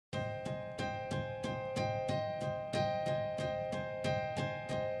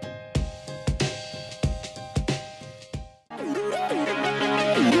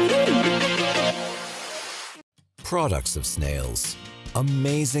Products of snails.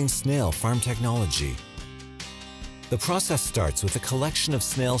 Amazing Snail Farm Technology. The process starts with a collection of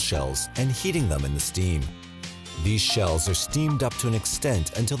snail shells and heating them in the steam. These shells are steamed up to an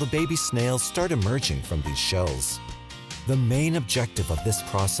extent until the baby snails start emerging from these shells. The main objective of this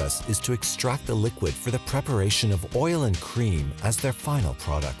process is to extract the liquid for the preparation of oil and cream as their final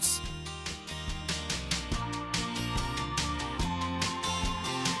products.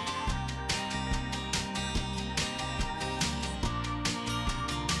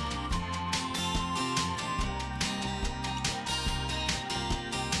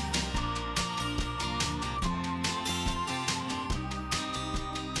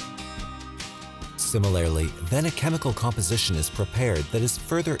 Similarly, then a chemical composition is prepared that is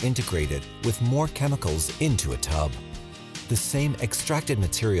further integrated with more chemicals into a tub. The same extracted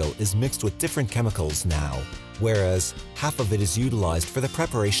material is mixed with different chemicals now, whereas half of it is utilized for the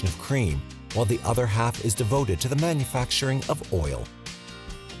preparation of cream, while the other half is devoted to the manufacturing of oil.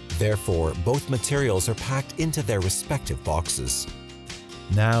 Therefore, both materials are packed into their respective boxes.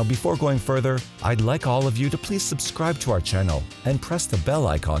 Now, before going further, I'd like all of you to please subscribe to our channel and press the bell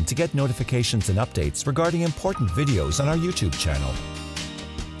icon to get notifications and updates regarding important videos on our YouTube channel.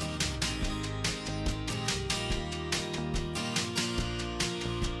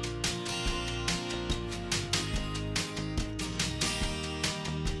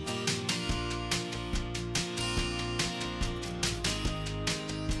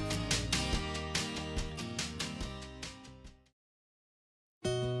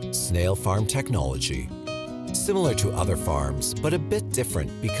 Snail Farm Technology. Similar to other farms, but a bit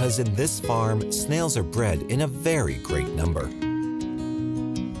different because in this farm, snails are bred in a very great number.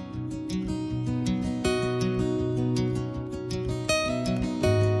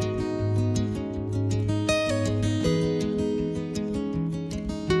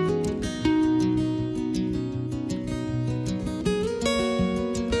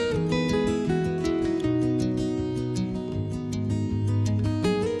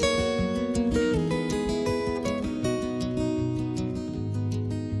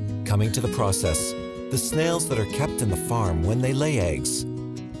 Coming to the process, the snails that are kept in the farm when they lay eggs.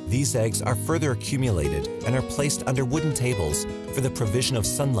 These eggs are further accumulated and are placed under wooden tables for the provision of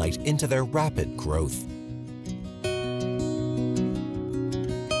sunlight into their rapid growth.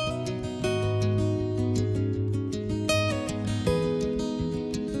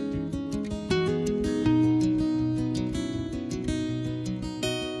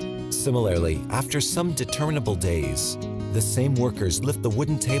 Similarly, after some determinable days, the same workers lift the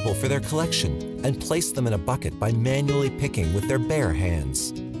wooden table for their collection and place them in a bucket by manually picking with their bare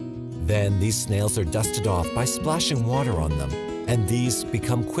hands. Then these snails are dusted off by splashing water on them, and these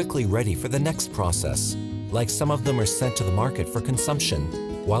become quickly ready for the next process. Like some of them are sent to the market for consumption,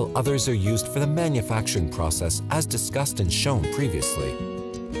 while others are used for the manufacturing process as discussed and shown previously.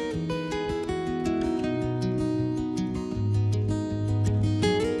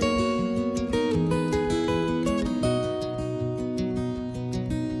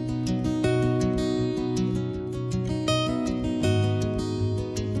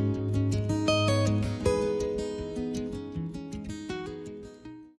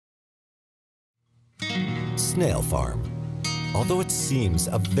 Snail farm. Although it seems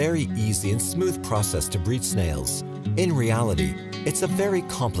a very easy and smooth process to breed snails, in reality, it's a very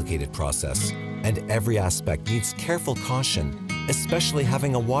complicated process, and every aspect needs careful caution, especially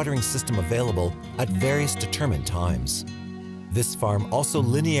having a watering system available at various determined times. This farm also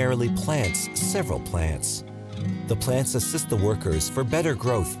linearly plants several plants. The plants assist the workers for better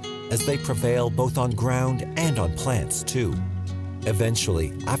growth as they prevail both on ground and on plants too.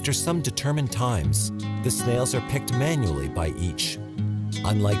 Eventually, after some determined times, the snails are picked manually by each.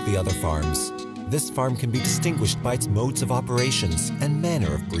 Unlike the other farms, this farm can be distinguished by its modes of operations and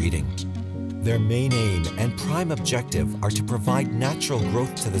manner of breeding. Their main aim and prime objective are to provide natural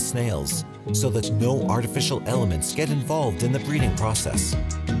growth to the snails so that no artificial elements get involved in the breeding process.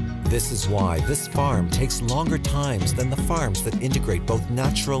 This is why this farm takes longer times than the farms that integrate both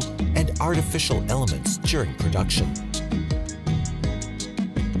natural and artificial elements during production.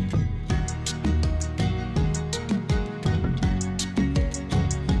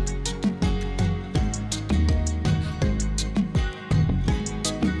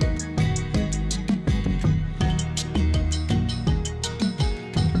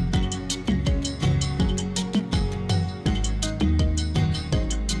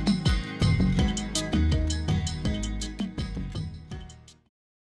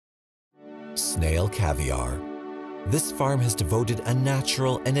 Snail caviar. This farm has devoted a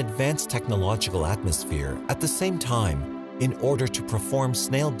natural and advanced technological atmosphere at the same time in order to perform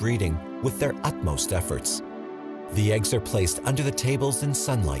snail breeding with their utmost efforts. The eggs are placed under the tables in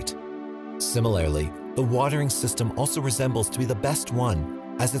sunlight. Similarly, the watering system also resembles to be the best one,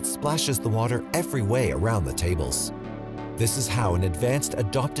 as it splashes the water every way around the tables. This is how an advanced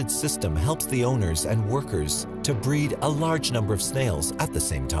adopted system helps the owners and workers to breed a large number of snails at the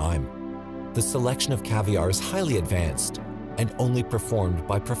same time. The selection of caviar is highly advanced and only performed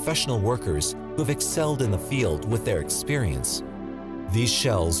by professional workers who have excelled in the field with their experience. These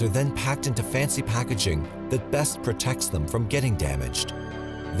shells are then packed into fancy packaging that best protects them from getting damaged.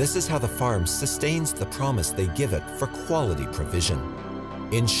 This is how the farm sustains the promise they give it for quality provision.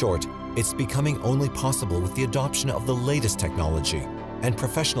 In short, it's becoming only possible with the adoption of the latest technology and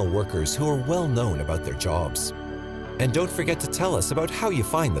professional workers who are well known about their jobs. And don't forget to tell us about how you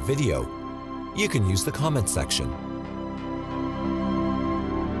find the video. You can use the comment section.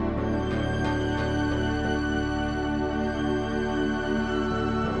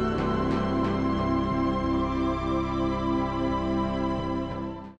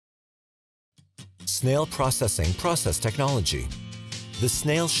 Snail Processing Process Technology. The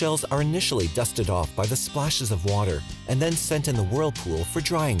snail shells are initially dusted off by the splashes of water and then sent in the whirlpool for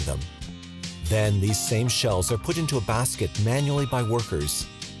drying them. Then these same shells are put into a basket manually by workers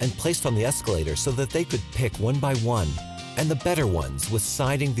and placed on the escalator so that they could pick one by one, and the better ones with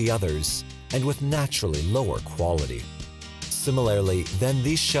siding the others and with naturally lower quality. Similarly, then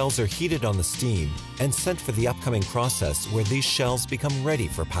these shells are heated on the steam and sent for the upcoming process where these shells become ready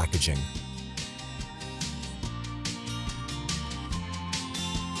for packaging.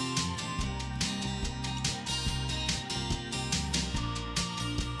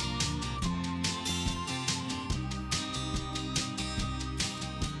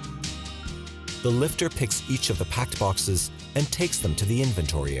 The lifter picks each of the packed boxes and takes them to the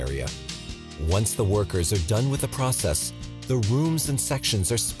inventory area. Once the workers are done with the process, the rooms and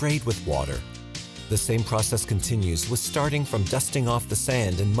sections are sprayed with water. The same process continues with starting from dusting off the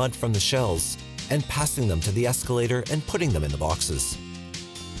sand and mud from the shells and passing them to the escalator and putting them in the boxes.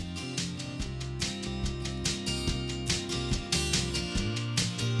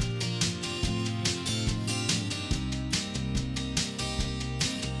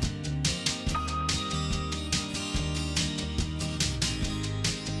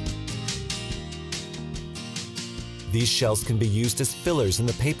 These shells can be used as fillers in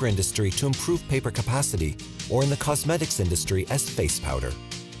the paper industry to improve paper capacity, or in the cosmetics industry as face powder.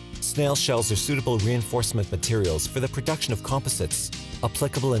 Snail shells are suitable reinforcement materials for the production of composites,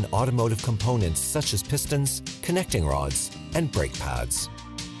 applicable in automotive components such as pistons, connecting rods, and brake pads.